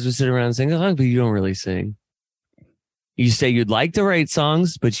when you guys would sit around and sing along, but you don't really sing. You say you'd like to write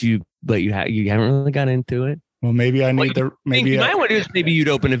songs, but you haven't really got into it. well, maybe I Well, need the you maybe might want to do is maybe you'd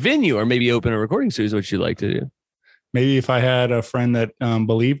open a venue or maybe open a recording studio is what you'd like to do. maybe if I had a friend that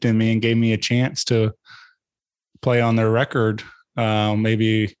believed in me and gave me a chance to play on their record,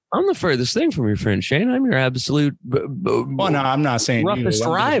 maybe. I'm the furthest thing from your friend Shane. I'm your absolute Well, no, I'm not saying you. roughest I'm just-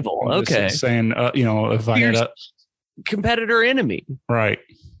 rival. I'm just Okay. saying, if I had a competitor enemy. right.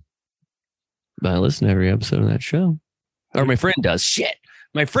 But I listen to every episode of that show. Or my friend does. Shit.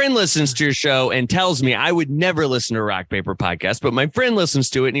 My friend listens to your show and tells me I would never listen to Rock Paper Podcast, but my friend listens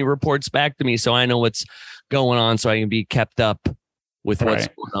to it and he reports back to me so I know what's going on so I can be kept up with what's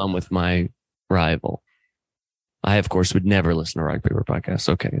Right. going on with my rival. I, of course, would never listen to Rock Paper Podcast.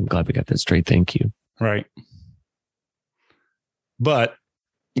 Okay. I'm glad we got that straight. Thank you. Right. But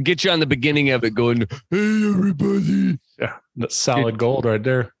Get you on the beginning of it going, hey, everybody. Yeah, that's solid gold right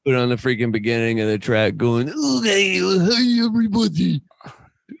there. Put on the freaking beginning of the track going, hey, everybody.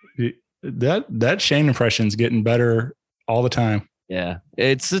 That Shane impression's getting better all the time. Yeah.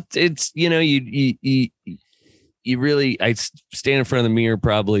 It's you really, I stand in front of the mirror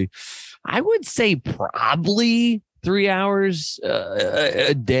probably, I would say probably 3 hours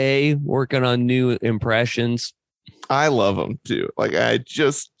a day working on new impressions. I love him too. Like I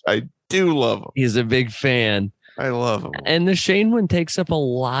do love him. He's a big fan. I love him. And the Shane one takes up a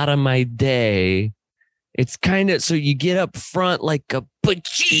lot of my day. It's kind of, so you get up front like a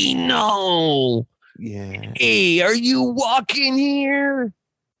Pacino. Yeah. Hey, are you walking here?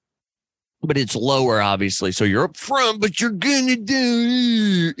 But it's lower, obviously. So you're up front, but you're gonna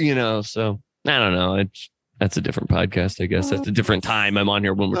do, so I don't know. That's a different podcast, I guess. That's a different time. I'm on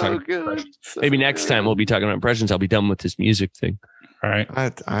here when we're talking about impressions. Maybe next time we'll be talking about impressions. I'll be done with this music thing. All right.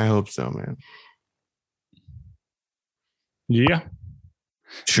 I hope so, man. Yeah.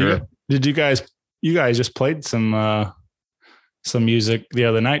 Sure. Did you guys just played some music the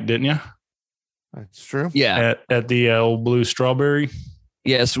other night, didn't you? That's true. Yeah. At the old Blue Strawberry.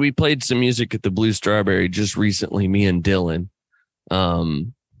 Yeah. So we played some music at the Blue Strawberry just recently, me and Dylan.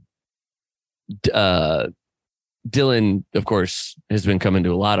 Dylan, of course, has been coming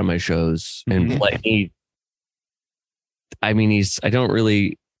to a lot of my shows and play. I don't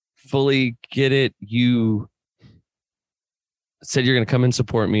really fully get it. You said you're going to come and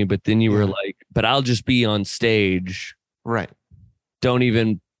support me, but then you were like, but I'll just be on stage. Right. Don't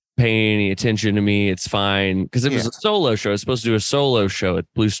even pay any attention to me. It's fine. Because it was a solo show. I was supposed to do a solo show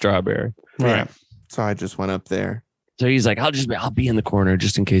at Blue Strawberry. Right. Yeah. So I just went up there. So he's like, I'll be in the corner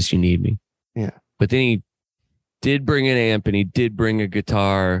just in case you need me. Yeah. But then he did bring an amp and he did bring a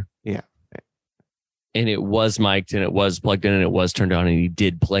guitar. Yeah. And it was mic'd and it was plugged in and it was turned on and he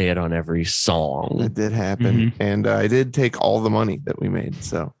did play it on every song. That did happen. And I did take all the money that we made.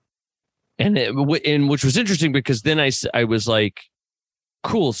 So, And which was interesting because then I was like,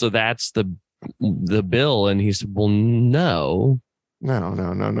 cool. So that's the bill. And he said, well, no.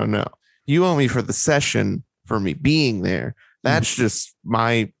 You owe me for the session for me being there. That's just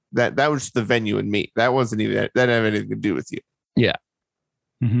that was the venue and me. That wasn't even, that didn't have anything to do with you. Yeah.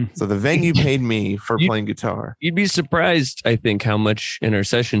 So the venue paid me for playing guitar. You'd be surprised, I think, how much in our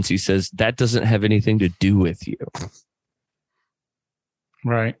sessions he says that doesn't have anything to do with you.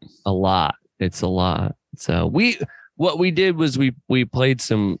 Right. A lot. It's a lot. So what we did was we wrote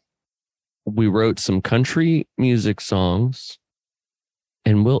some country music songs.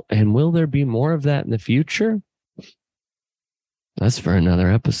 And will there be more of that in the future? That's for another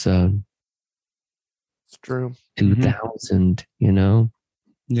episode. It's true. 2000,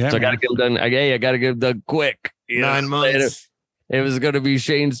 Yeah. So I got to get them done. I got to get them done quick. 9 months. It was going to be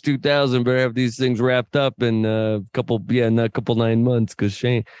Shane's 2000, but I have these things wrapped up in a couple 9 months because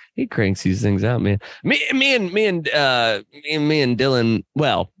Shane, he cranks these things out, man. Me and Dylan,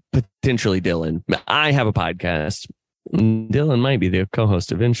 well, potentially Dylan. I have a podcast. Dylan might be the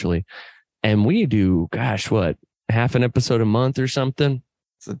co-host eventually. And we do, half an episode a month or something.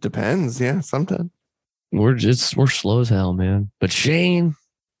 So it depends. Yeah, sometimes. We're slow as hell, man. But Shane,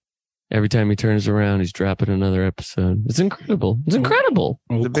 every time he turns around, he's dropping another episode. It's incredible. It's incredible.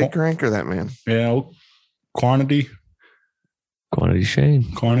 The big cranker, that man. Yeah. Quantity Shane.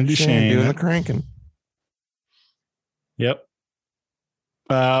 Shane. Doing the cranking. Yep.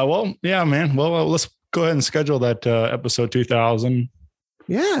 Well, yeah, man. Well, let's go ahead and schedule that episode 2000.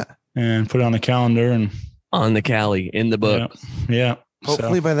 Yeah. And put it on the calendar and On the Cali, in the book. Yeah.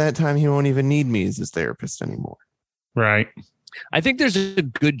 Hopefully by that time he won't even need me as his therapist anymore. Right. I think there's a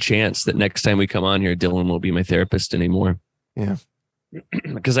good chance that next time we come on here, Dylan won't be my therapist anymore. Yeah.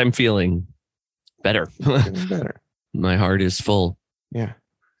 Because I'm feeling better. It's better. My heart is full. Yeah.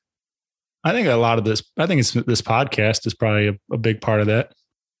 I think this podcast is probably a big part of that.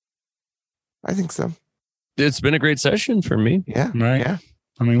 I think so. It's been a great session for me. Yeah. Right. Yeah.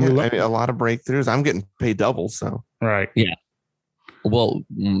 I mean, a lot of breakthroughs. I'm getting paid double. So. Right. Yeah. Well,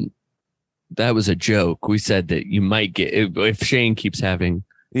 that was a joke. We said that you might get if Shane keeps having.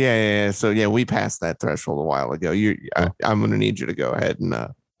 Yeah. So we passed that threshold a while ago. I'm going to need you to go ahead and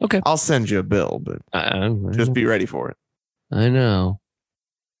okay. I'll send you a bill, but just be ready for it. I know.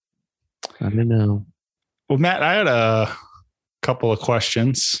 Well, Matt, I had a couple of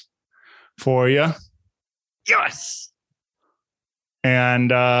questions for you. Yes.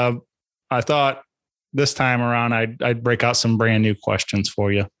 And I thought this time around I'd break out some brand new questions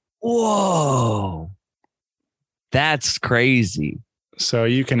for you. Whoa. That's crazy. So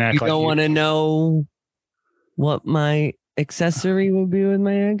you can act You like don't want to know what my accessory would be with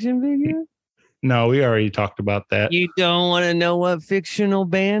my action figure? No, we already talked about that. You don't want to know what fictional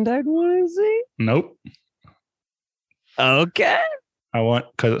band I'd want to see? Nope. Okay. I want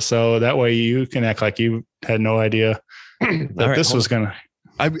because so that way you can act like you had no idea that All right, this hold was gonna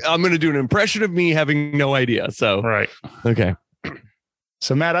I'm going to do an impression of me having no idea. So, right. okay.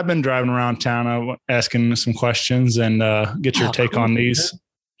 So Matt, I've been driving around town asking some questions and get your Oh, take cool, on these.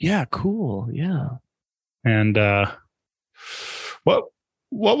 Yeah, cool. Yeah. And what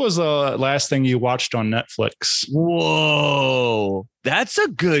was the last thing you watched on Netflix? Whoa. That's a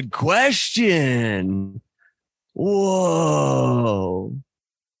good question. Whoa.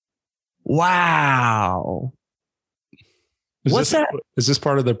 Wow. What's that? Is this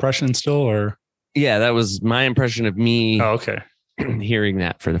part of the impression still or? Yeah, that was my impression of me Oh, okay. hearing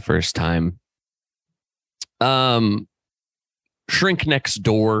that for the first time. Shrink Next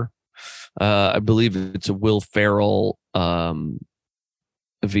Door. I believe it's a Will Ferrell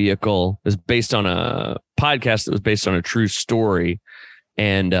vehicle. It's based on a podcast that was based on a true story.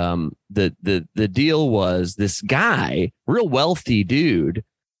 And the deal was this guy, real wealthy dude.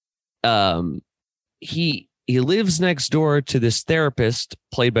 He lives next door to this therapist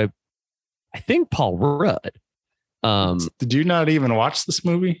played by, I think, Paul Rudd. Did you not even watch this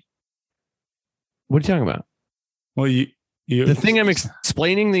movie? What are you talking about? Well, you The thing I'm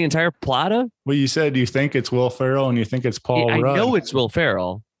explaining the entire plot of? well, you said you think it's Will Ferrell and you think it's Paul I Rudd. know it's Will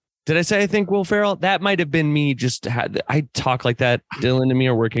Ferrell. Did I say I think Will Ferrell? That might have been me. Just I talk like that. Dylan and me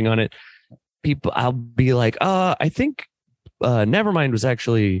are working on it. People, I'll be like, I think Nevermind was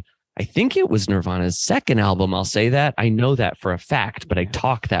actually, I think it was Nirvana's second album. I'll say that. I know that for a fact, but I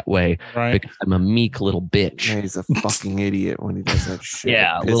talk that way right. because I'm a meek little bitch. Yeah, he's a fucking idiot when he does that shit.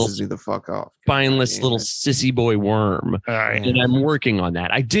 Yeah, It little- pisses me the fuck off. Spineless Yeah. little sissy boy worm. All right. And I'm working on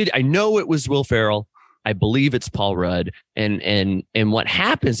that. I know it was Will Ferrell. I believe it's Paul Rudd. And what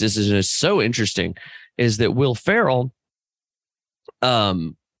happens is just so interesting is that Will Ferrell,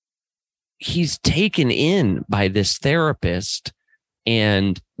 he's taken in by this therapist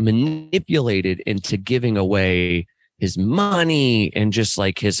and manipulated into giving away his money and just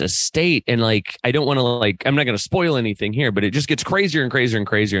like his estate. And like, I don't want to like, I'm not going to spoil anything here, but it just gets crazier and crazier and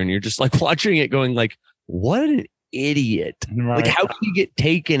crazier. And you're just like watching it going like, what an idiot. Right. Like, how can you get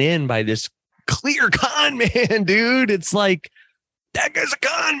taken in by this clear con man, dude? It's like, that guy's a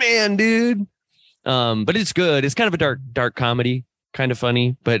con man, dude. But it's good. It's kind of a dark comedy, kind of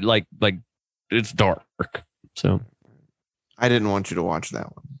funny, but like it's dark. So I didn't want you to watch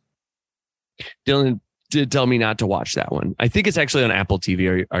that one. Dylan did tell me not to watch that one. I think it's actually on Apple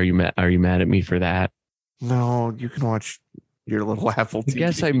TV. Are you mad at me for that? No, you can watch your little Apple TV. I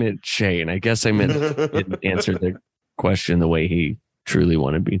guess I meant Shane. I guess I meant didn't answer the question the way he truly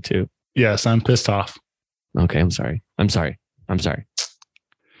wanted me to. Yes, I'm pissed off. Okay, I'm sorry.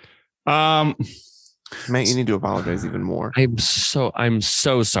 Matt, you need to apologize even more. I'm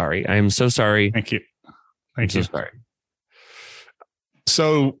so sorry. I am so sorry. Thank you. I'm Thank so you. sorry.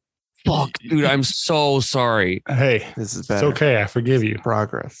 So, Fuck, dude, I'm so sorry. hey, This is it's better. okay. I forgive you.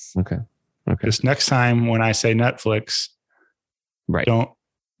 Progress. Okay. Just next time when I say Netflix, Right. don't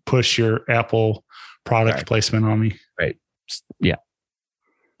push your Apple product Right. placement on me. Yeah.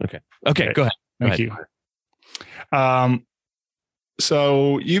 Okay, Okay. go ahead. Thank you.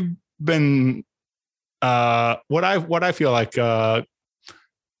 So you've been what I feel like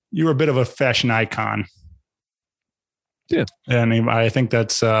you were a bit of a fashion icon. Yeah. And I think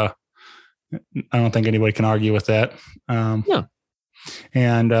that's I don't think anybody can argue with that. No.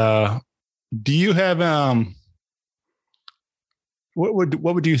 And do you have what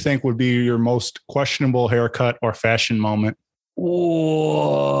would you think would be your most questionable haircut or fashion moment?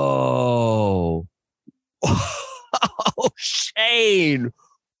 Whoa. Oh, Shane.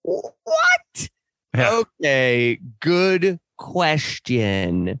 What? Yeah. Okay. Good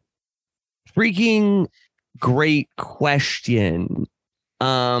question. Freaking great question.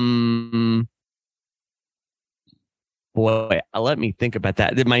 Boy, let me think about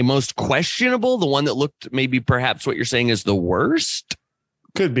that. My most questionable, the one that looked maybe perhaps what you're saying is the worst.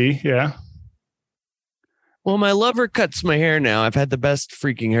 Could be, yeah. Well, my lover cuts my hair now. I've had the best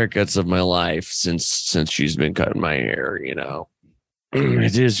freaking haircuts of my life since she's been cutting my hair, you know.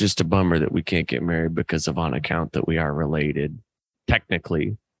 It is just a bummer that we can't get married because of on account that we are related.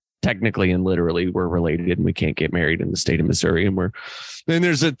 Technically and literally we're related and we can't get married in the state of Missouri. And then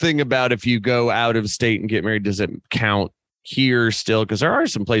there's a thing about if you go out of state and get married, does it count here still? Because there are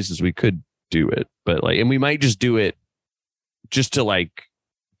some places we could do it, but like, and we might just do it just to like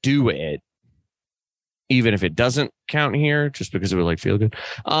do it, even if it doesn't count here, just because it would like feel good.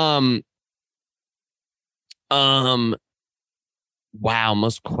 Wow,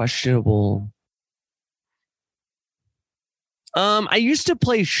 most questionable. I used to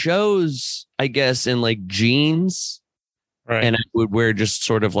play shows, I guess, in like jeans, Right. and I would wear just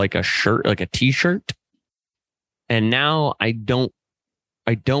sort of like a shirt, like a t-shirt. And now I don't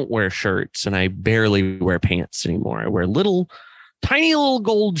wear shirts, and I barely wear pants anymore. I wear tiny little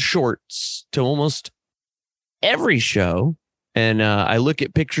gold shorts to almost every show. And I look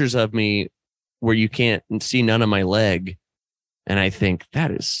at pictures of me where you can't see none of my leg, and I think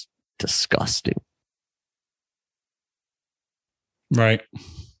that is disgusting. Right.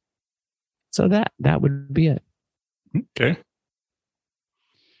 So that would be it. Okay.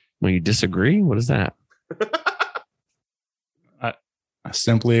 When you disagree, what is that? I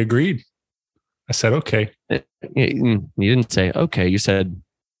simply agreed. I said, okay. You didn't say okay. You said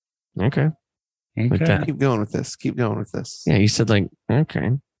okay. Like Okay. that. Keep going with this. Keep going with this. Yeah, you said like okay.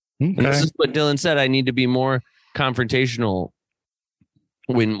 And Okay. this is what Dylan said. I need to be more confrontational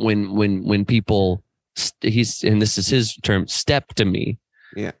when people and this is his term, step to me.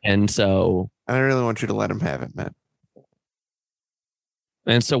 Yeah. And so I really want you to let him have it, Matt.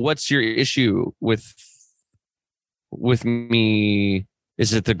 what's your issue with me?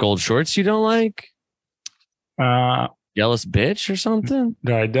 Is it the gold shorts you don't like? Jealous bitch or something?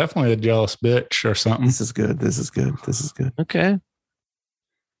 I definitely a jealous bitch or something. This is good. This is good. This is good. Okay.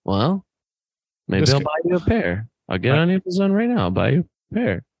 Well, maybe Just I'll get- buy you a pair. I'll get on Amazon right now. I'll buy you a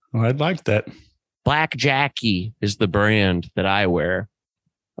pair. Well, I'd like that. Black Jackie is the brand that I wear.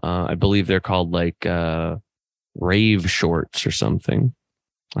 I believe they're called like rave shorts or something.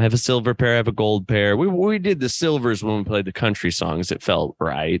 I have a silver pair. I have a gold pair. We did the silvers when we played the country songs. It felt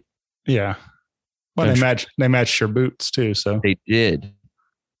right. Yeah. Well, they matched your boots too. So They did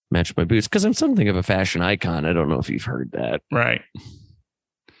match my boots because I'm something of a fashion icon. I don't know if you've heard that. right.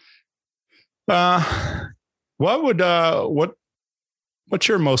 What's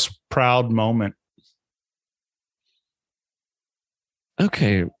your most proud moment?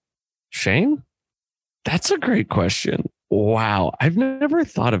 Okay, Shane, that's a great question. Wow, I've never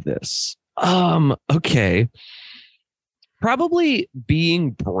thought of this. Okay. Probably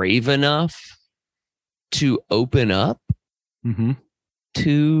being brave enough to open up Mm-hmm.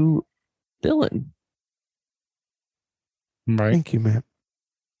 to Dylan. Right. Thank you, Matt.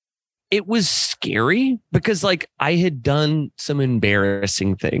 It was scary because like I had done some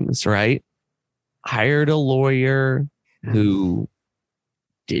embarrassing things, right? Hired a lawyer who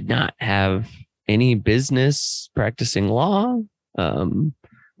did not have any business practicing law,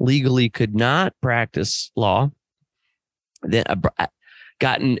 legally could not practice law. Then I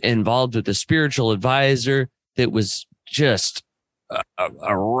gotten involved with a spiritual advisor that was just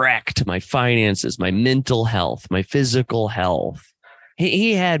a wreck to my finances, my mental health, my physical health.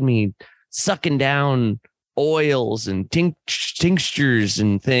 He had me sucking down oils and tinctures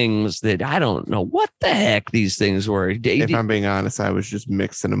and things that I don't know what the heck these things were. If I'm being honest, I was just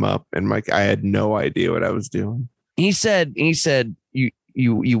mixing them up, and like I had no idea what I was doing. He said,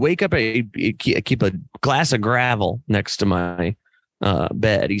 you wake up, I keep a glass of gravel next to my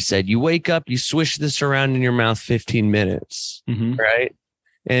bed. He said, you wake up, you swish this around in your mouth 15 minutes. Mm-hmm. Right.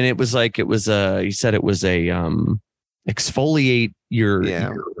 And he said it was a exfoliate your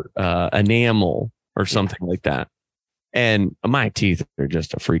enamel or something like that. And my teeth are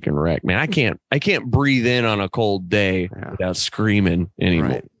just a freaking wreck, man. I can't breathe in on a cold day without screaming anymore.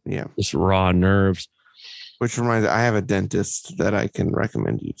 Right. Yeah. Just raw nerves. Which reminds me, I have a dentist that I can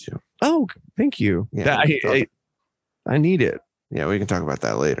recommend you to. Oh, thank you. Yeah. I need it. Yeah, we can talk about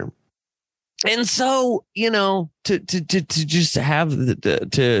that later. And so, to just have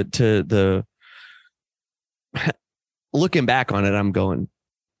the looking back on it, I'm going,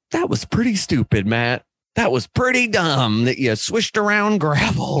 that was pretty stupid, Matt. That was pretty dumb that you swished around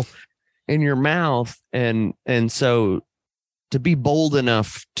gravel in your mouth. And so to be bold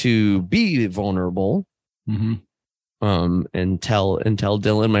enough to be vulnerable, Mm-hmm. and tell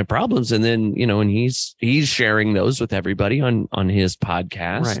Dylan my problems. And then, and he's sharing those with everybody on his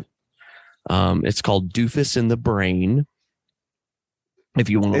podcast. Right. It's called Doofus in the Brain. If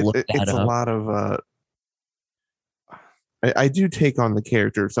you want to look that it's up. a lot of I do take on the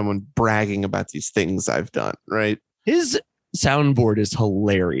character of someone bragging about these things I've done, right? His soundboard is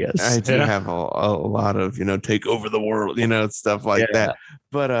hilarious. I do have a lot of, take over the world, stuff like that.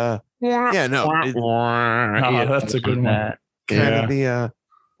 But yeah, no, That's a good one. kind of the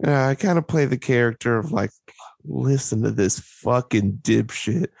I kind of play the character of like, listen to this fucking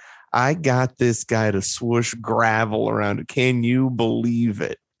dipshit. I got this guy to swoosh gravel around it. Can you believe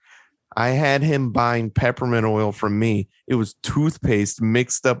it? I had him buying peppermint oil from me. It was toothpaste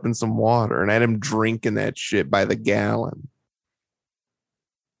mixed up in some water, and I had him drinking that shit by the gallon.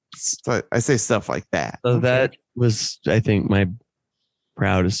 So I say stuff like that. So that was, I think, my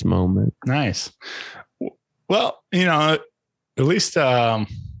proudest moment. Nice. Well, at least for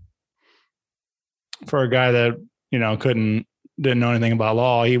a guy that, didn't know anything about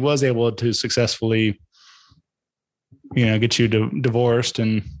law, he was able to successfully, get you divorced.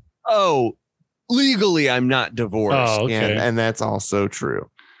 And Oh, legally, I'm not divorced. Oh, okay. And that's also true.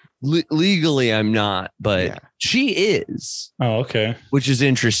 Legally, I'm not, but Yeah. she is, oh, okay. which is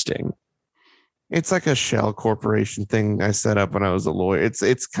interesting. It's like a shell corporation thing I set up when I was a lawyer.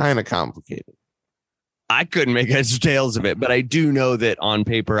 It's kind of complicated. I couldn't make heads or tails of it, but I do know that on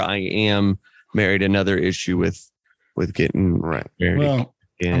paper I am married. Another issue with getting Right. married. Well,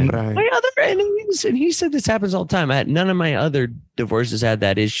 And But I- my other, and he said this happens all the time. None of my other divorces had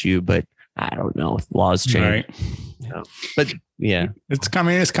that issue, but I don't know if laws change. right. But yeah, It's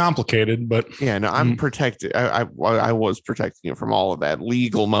complicated, but Yeah, no, I'm protected. I was protecting you from all of that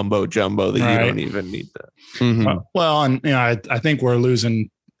legal mumbo jumbo that you Right. don't even need to. Mhm. well, and I think we're losing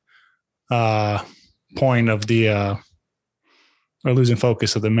point of the or losing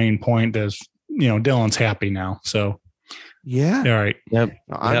focus of the main point is, Dylan's happy now. So Yeah, all right. no,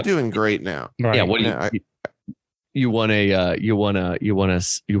 I'm Yep. doing great now. Right. Yeah. What do Yeah, you want you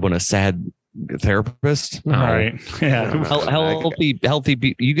want a sad therapist? No. All right. Yeah. No, no.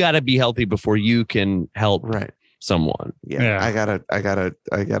 Healthy. You got to be healthy before you can help Right. someone. Yeah. Yeah. I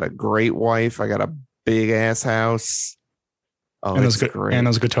got a great wife. I got a big ass house. Oh, and it's those great. and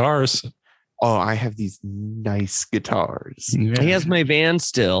those guitars. Oh, I have these nice guitars. Yeah. He has my van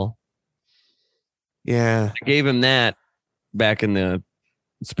still. Yeah. I gave him that back in the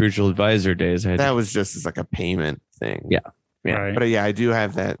spiritual advisor days. I had That was just as like a payment thing. Yeah. Right. But yeah, I do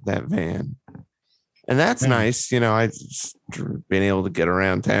have that van. And that's Yeah. nice. I just been able to get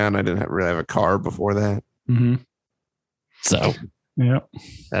around town. I didn't really have a car before that. Mm-hmm. so Yeah.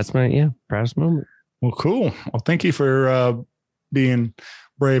 that's my proudest moment. Well, cool. Well, thank you for being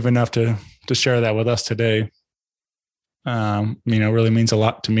brave enough to share that with us today. Really means a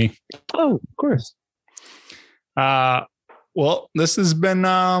lot to me. Oh, of course. Well, this has been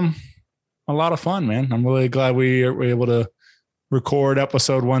a lot of fun, man. I'm really glad we were able to record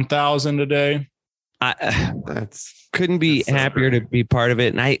episode 1000 today. I That's couldn't be That's so happier to be part of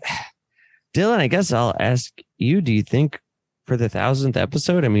it. And Dylan, I guess I'll ask you, do you think for the 1000th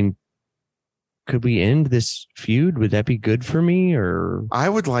episode, could we end this feud? Would that be good for me? Or I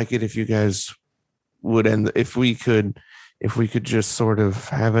would like it if you guys would end if we could just sort of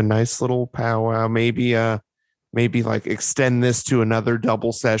have a nice little powwow, maybe like extend this to another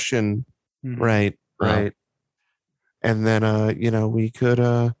double session. Right. Wow. And then we could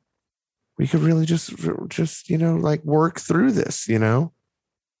really just like work through this,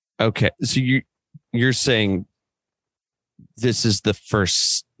 okay. So you're saying this is the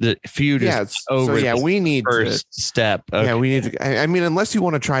feud Yeah, is over. so yeah, the we need to first step. Okay. yeah, we need to unless you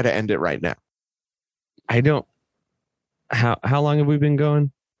want to try to end it right now. I don't. How long have we been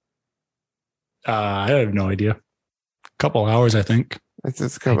going? I have no idea. Couple hours, I think. I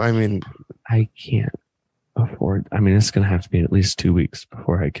can't afford. It's going to have to be at least 2 weeks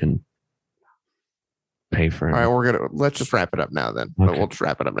before I can pay for it. All right, let's just wrap it up now then. But Okay. we'll just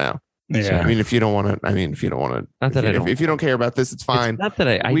wrap it up now. Yeah. If you don't want to, Not that I don't. if you don't care about this, it's fine. It's not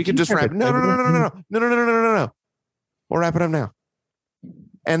that I. We can do just care, wrap. but No. I- We'll wrap it up now.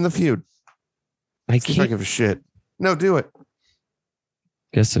 End the feud. I See if I can't. give a shit. No, do it.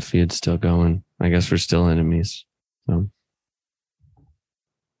 Guess the feud's still going. I guess we're still enemies. So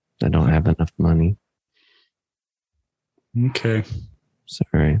I don't have enough money. Okay.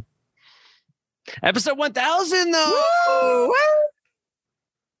 Sorry. Episode 1000 though.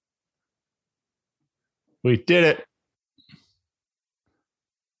 We did it.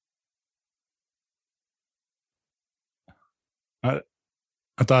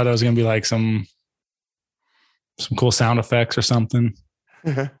 I thought it was gonna be like some cool sound effects or something.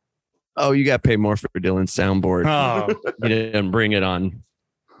 Oh, you got to pay more for Dylan's soundboard. Oh, You didn't bring it on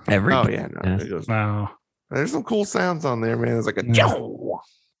every. Oh yeah, no. Yeah. It goes- wow. There's some cool sounds on there, man. It's like a Yeah.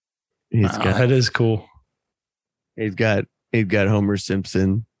 He's Wow, got. that is cool. He's got Homer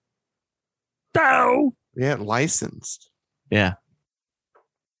Simpson. Oh. yeah, licensed. Yeah.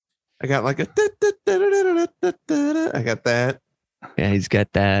 I got like a I got that. Yeah. He's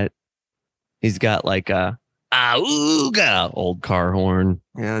got that. He's got like a auga old car horn.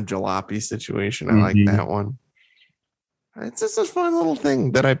 Yeah, jalopy situation. I like Mhm. that one. It's just a fun little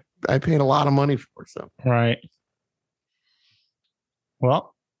thing that I paid a lot of money for. So Right.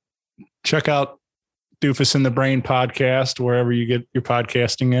 Well, check out Doofus in the Brain podcast wherever you get your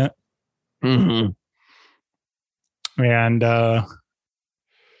podcasting at. Mm-hmm. And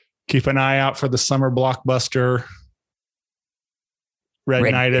Keep an eye out for the summer blockbuster Red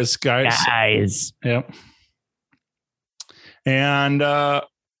Red Nightus, guys. Guys. Yep. And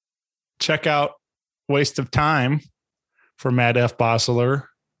check out Waste of Time for Matt F. Bossler.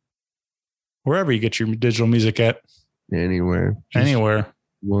 Wherever you get your digital music at. Anywhere. Just Anywhere.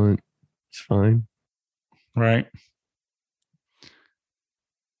 One. It's fine. Right.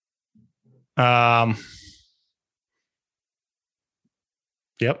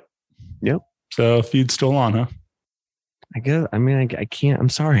 Yep. Yep. So feed's still on, huh? I guess. I mean, I can't. I'm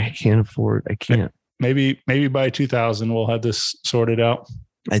sorry. I can't afford. I can't. Maybe by 2000 we'll have this sorted out.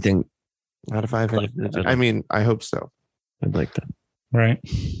 I think Not if I've Like- I mean, I hope so. I'd like that. Right.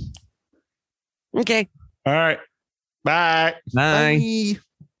 Okay. All right. Bye. Bye.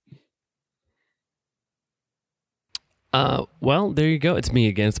 Well, there you go. It's me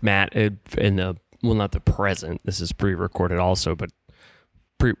again. It's Matt in the not the present. This is pre-recorded also, but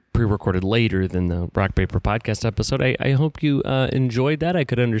pre-recorded later than the Rock Paper Podcast episode. I hope you enjoyed that. I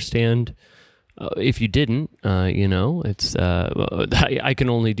could understand if you didn't. It's I can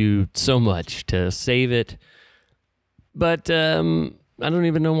only do so much to save it, but I don't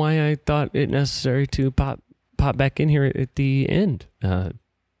even know why I thought it necessary to pop back in here at the end.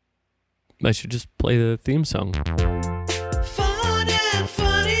 I should just play the theme song.